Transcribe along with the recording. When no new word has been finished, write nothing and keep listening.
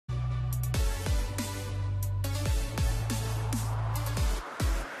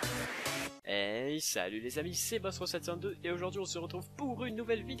salut les amis, c'est Boss702 et aujourd'hui on se retrouve pour une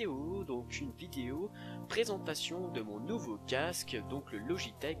nouvelle vidéo, donc une vidéo présentation de mon nouveau casque, donc le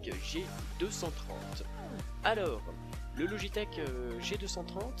Logitech G230. Alors, le Logitech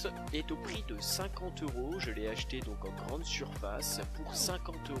G230 est au prix de 50 €, je l'ai acheté donc en grande surface pour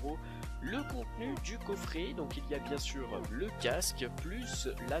 50 € le contenu du coffret, donc il y a bien sûr le casque plus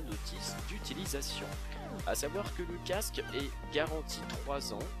la notice d'utilisation. A savoir que le casque est garanti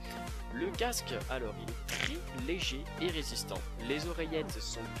 3 ans. Le casque, alors, il est très léger et résistant. Les oreillettes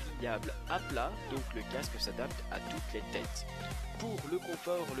sont pliables à plat, donc le casque s'adapte à toutes les têtes. Pour le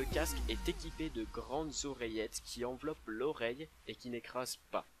confort, le casque est équipé de grandes oreillettes qui enveloppent l'oreille et qui n'écrasent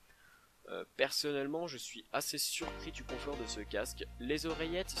pas. Personnellement, je suis assez surpris du confort de ce casque. Les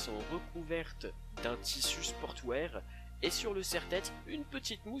oreillettes sont recouvertes d'un tissu sportwear et sur le serre-tête, une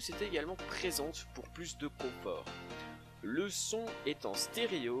petite mousse est également présente pour plus de confort. Le son est en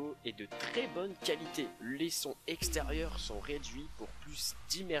stéréo et de très bonne qualité. Les sons extérieurs sont réduits pour plus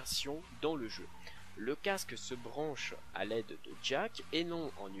d'immersion dans le jeu. Le casque se branche à l'aide de jack et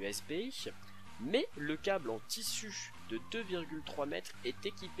non en USB, mais le câble en tissu de 2,3 mètres est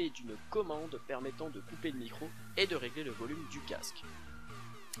équipé d'une commande permettant de couper le micro et de régler le volume du casque.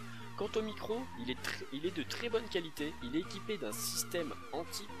 Quant au micro, il est de très bonne qualité, il est équipé d'un système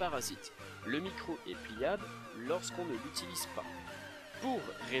anti-parasite. Le micro est pliable lorsqu'on ne l'utilise pas. Pour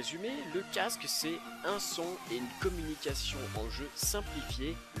résumer, le casque c'est un son et une communication en jeu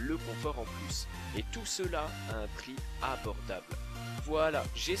simplifiée, le confort en plus. Et tout cela à un prix abordable. Voilà,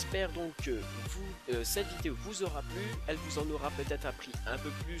 j'espère donc que cette vidéo vous aura plu, elle vous en aura peut-être appris un peu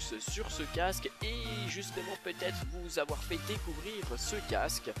plus sur ce casque et justement peut-être vous avoir fait découvrir ce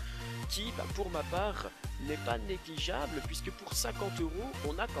casque qui, pour ma part, n'est pas négligeable puisque pour 50 €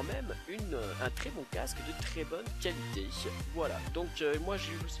 on a quand même un très bon casque de très bonne qualité. Voilà, donc moi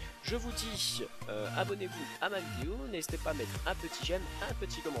je vous dis abonnez-vous à ma vidéo, n'hésitez pas à mettre un petit j'aime, un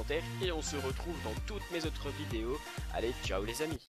petit commentaire et on se retrouve dans toutes mes autres vidéos. Allez, ciao les amis!